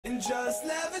just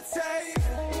levitate.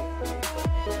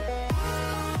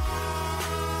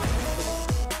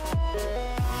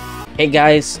 Hey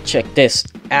guys, check this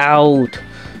out.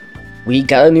 We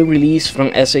got a new release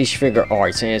from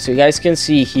S.H.Figuarts, and as you guys can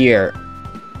see here,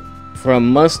 from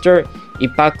Monster,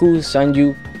 Ippaku,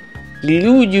 Sanjou,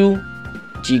 Hiryuu,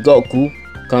 Jigoku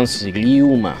comes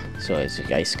Ryuma. So as you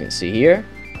guys can see here,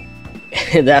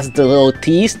 that's the little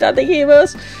tease that they gave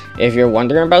us. If you're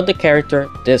wondering about the character,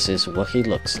 this is what he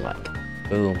looks like.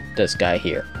 Boom, this guy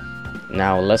here.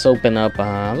 Now let's open up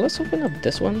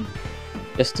this one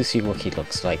just to see what he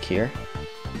looks like here.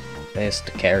 There's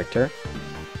the character,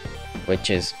 which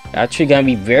is actually gonna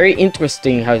be very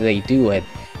interesting how they do it.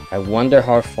 I wonder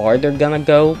how far they're gonna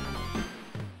go.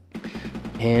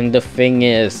 And the thing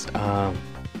is,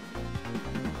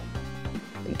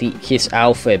 his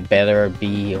outfit better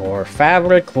be or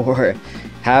fabric or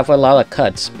have a lot of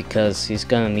cuts, because he's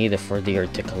gonna need it for the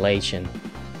articulation.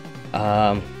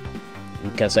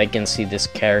 Because I can see this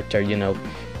character, you know,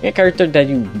 a character that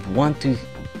you want to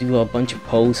do a bunch of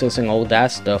poses and all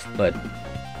that stuff, but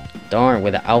darn,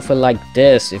 with an outfit like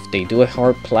this, if they do a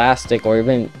hard plastic or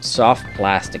even soft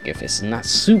plastic, if it's not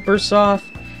super soft,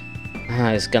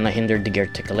 it's gonna hinder the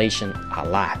articulation a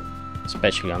lot,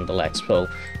 especially on the legs. So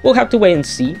we'll have to wait and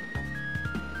see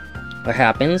what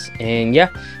happens. And yeah,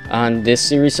 this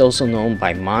series also known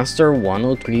by Monster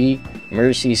 103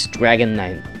 Mercy's Dragon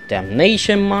Knight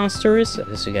Damnation Monsters,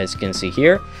 as you guys can see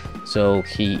here. So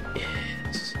he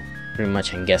is pretty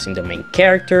much, I'm guessing, the main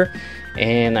character,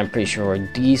 and I'm pretty sure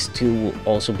these two will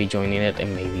also be joining it,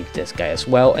 and maybe this guy as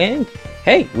well. And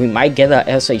hey, we might get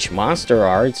a SH Monster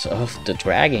arts of the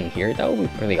dragon here. That would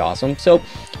be pretty awesome. So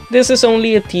this is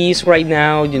only a tease right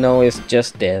now, you know, it's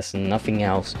just this, nothing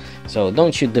else. So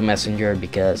don't shoot the messenger,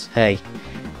 because hey,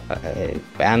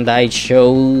 Bandai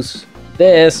shows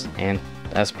this, and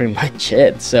that's pretty much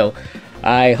it. So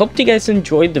I hope you guys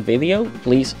enjoyed the video.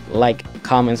 Please like,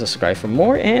 comment, subscribe for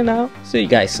more, and I'll see you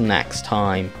guys next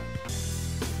time.